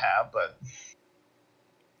it to have, but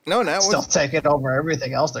No, now Still taking over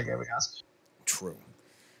everything else they're giving us. True.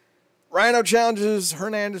 Rhino challenges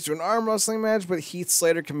Hernandez to an arm wrestling match, but Heath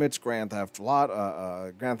Slater commits grand theft.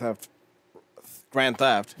 Grand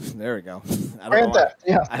theft. There we go. Grand Theft,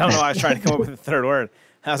 yeah. I don't know why I was trying to come up with a third word.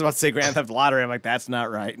 I was about to say Grand Theft Lottery. I'm like, that's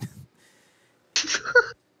not right.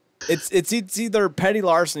 It's either petty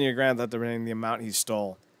larceny or grand theft depending on the amount he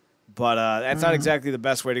stole. But that's not exactly the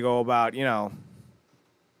best way to go about,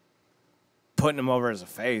 putting him over as a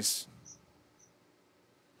face.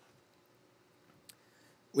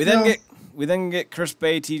 We then get Chris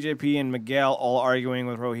Bay, TJP, and Miguel all arguing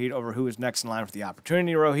with Rohit over who is next in line for the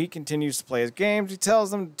opportunity. Rohit continues to play his games. He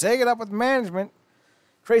tells them to take it up with management.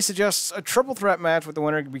 Trey suggests a triple threat match with the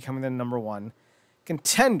winner becoming the number one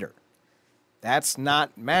contender. That's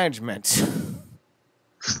not management.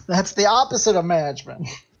 That's the opposite of management.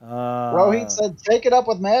 Rohit said, take it up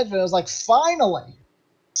with management. I was like, finally,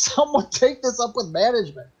 someone take this up with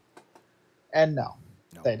management. And no,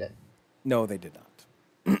 they didn't. No, they did not.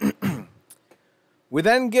 We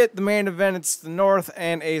then get the main event. It's the North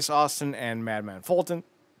and Ace Austin and Madman Fulton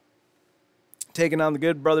taking on the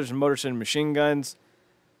Good Brothers and Motor City Machine Guns.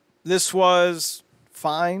 This was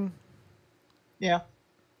fine. Yeah.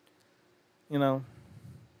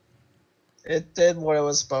 It did what it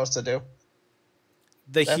was supposed to do.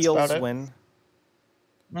 The heels win.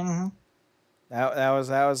 Mm-hmm. That was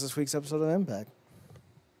this week's episode of Impact.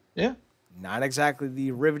 Yeah. Not exactly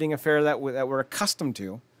the riveting affair that we're accustomed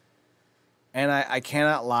to. And I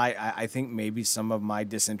cannot lie, I think maybe some of my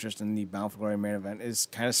disinterest in the Bound for Glory main event is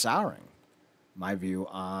kind of souring my view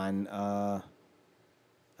on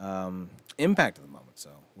Impact at the moment. So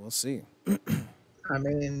we'll see. I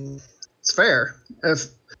mean, it's fair. If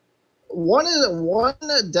one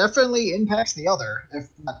definitely impacts the other, if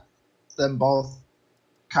not them both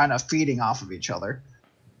kind of feeding off of each other.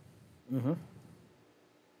 Mm-hmm.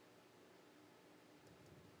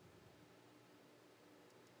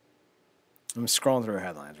 I'm scrolling through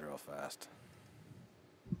headlines real fast.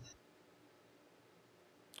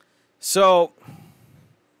 So,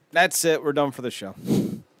 that's it. We're done for the show.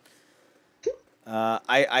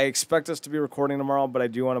 I expect us to be recording tomorrow, but I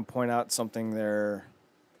do want to point out something there,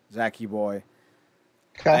 Zachy boy.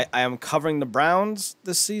 Okay. I am covering the Browns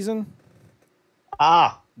this season.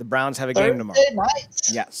 The Browns have a game tomorrow. Thursday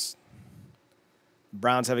nights. Yes.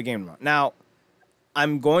 Browns have a game tomorrow. Now,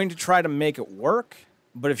 I'm going to try to make it work,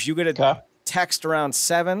 but if you get a text around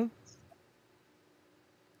 7,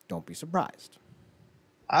 don't be surprised.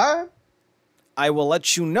 All right. I will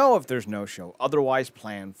let you know if there's no show. Otherwise,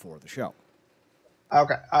 plan for the show.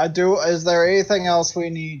 Okay. Is there anything else we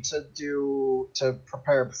need to do to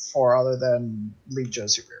prepare for other than leave Joe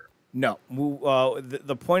Superior? No.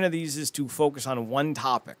 The point of these is to focus on one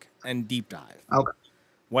topic and deep dive. Okay.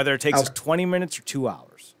 Whether it takes us 20 minutes or 2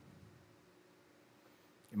 hours.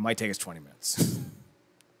 It might take us 20 minutes.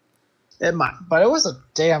 It might, but it was a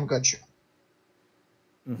damn good show.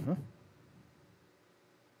 Mm-hmm.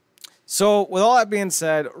 So, with all that being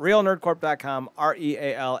said, realnerdcorp.com,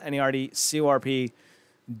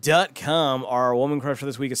 RealNerdcorp.com. Our woman crush for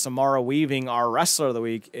this week is Samara Weaving. Our wrestler of the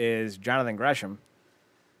week is Jonathan Gresham.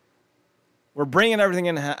 We're bringing everything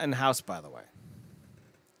in-house, by the way.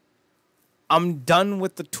 I'm done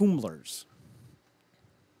with the tumblers.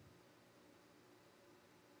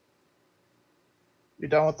 You're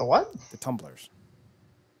done with the what? The tumblers.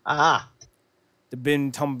 Ah. The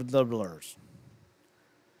bin tumblers.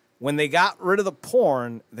 When they got rid of the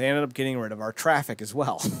porn, they ended up getting rid of our traffic as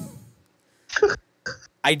well.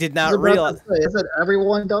 I did not realize. Isn't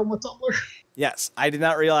everyone done with Tumblr? Yes, I did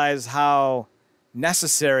not realize how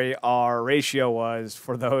necessary our ratio was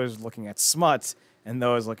for those looking at smut and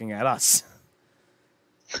those looking at us.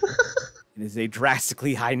 It is a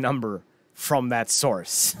drastically high number from that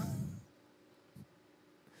source.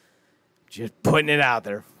 Just putting it out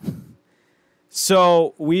there.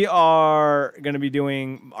 So we are going to be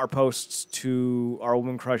doing our posts to our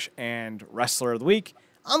Woman Crush and Wrestler of the Week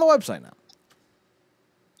on the website now.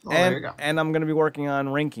 There you go. And I'm going to be working on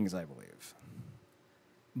rankings, I believe.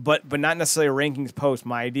 But not necessarily a rankings post.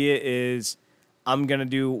 My idea is I'm going to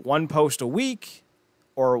do one post a week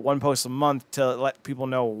or one post a month to let people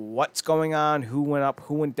know what's going on, who went up,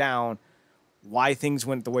 who went down, why things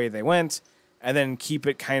went the way they went, and then keep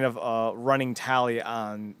it kind of a running tally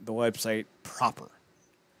on the website proper.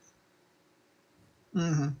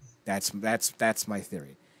 Mm-hmm. That's my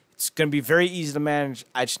theory. It's going to be very easy to manage.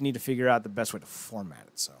 I just need to figure out the best way to format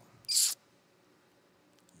it. So,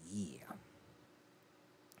 yeah.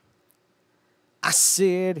 I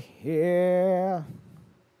sit here.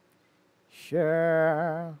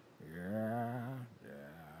 Sure. Yeah.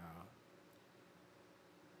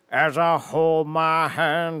 As I hold my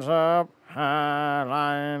hands up high,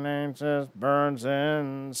 lying anxious burns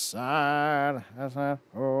inside. As I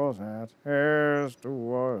hold that here's the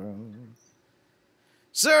one.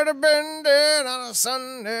 Should have been dead on a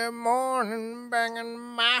Sunday morning, banging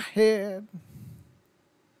my head.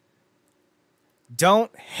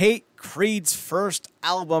 Don't hate Creed's first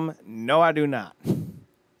album. No, I do not.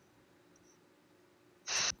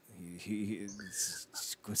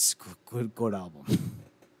 It's good album.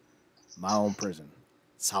 My Own Prison.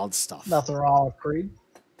 Solid stuff. Nothing wrong with Creed.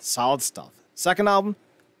 Solid stuff. Second album,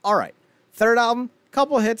 all right. Third album,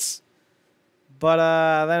 couple hits, but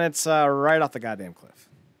then it's right off the goddamn cliff.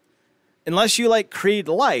 Unless you like Creed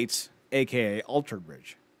Light, a.k.a. Altered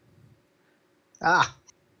Bridge. Ah.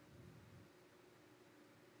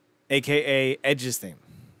 A.k.a. Edge's theme.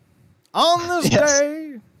 On this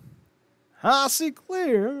day, I see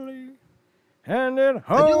clearly, and it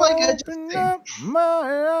opened up my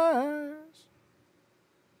eyes.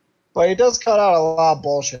 But he does cut out a lot of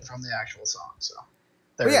bullshit from the actual song, so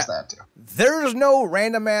there's that too. There's no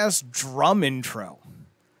random ass drum intro.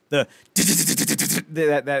 The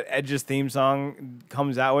that Edge's theme song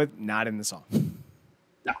comes out with, not in the song.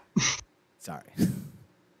 No. Sorry.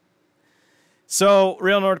 So,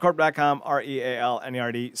 realnerdcorp.com,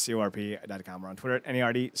 RealNerdCorp.com. We're on Twitter at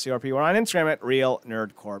NERDCRP. We're on Instagram at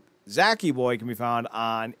RealNerdCorp. Zachy Boy can be found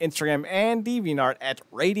on Instagram and DeviantArt at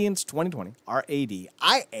Radiance2020,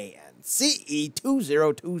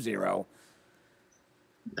 RADIANCE2020.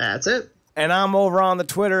 That's it. And I'm over on the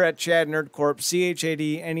Twitter at Chad Nerdcorp,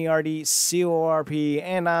 ChadNerdCorp,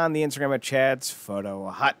 and on the Instagram at Chad's Photo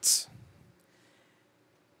Hut.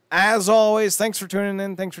 As always, thanks for tuning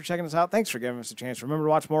in. Thanks for checking us out. Thanks for giving us a chance. Remember to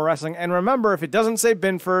watch more wrestling. And remember, if it doesn't say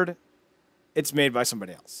Binford, it's made by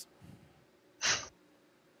somebody else.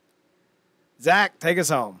 Zach, take us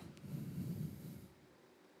home.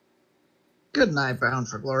 Good night, Bound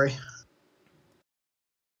for Glory.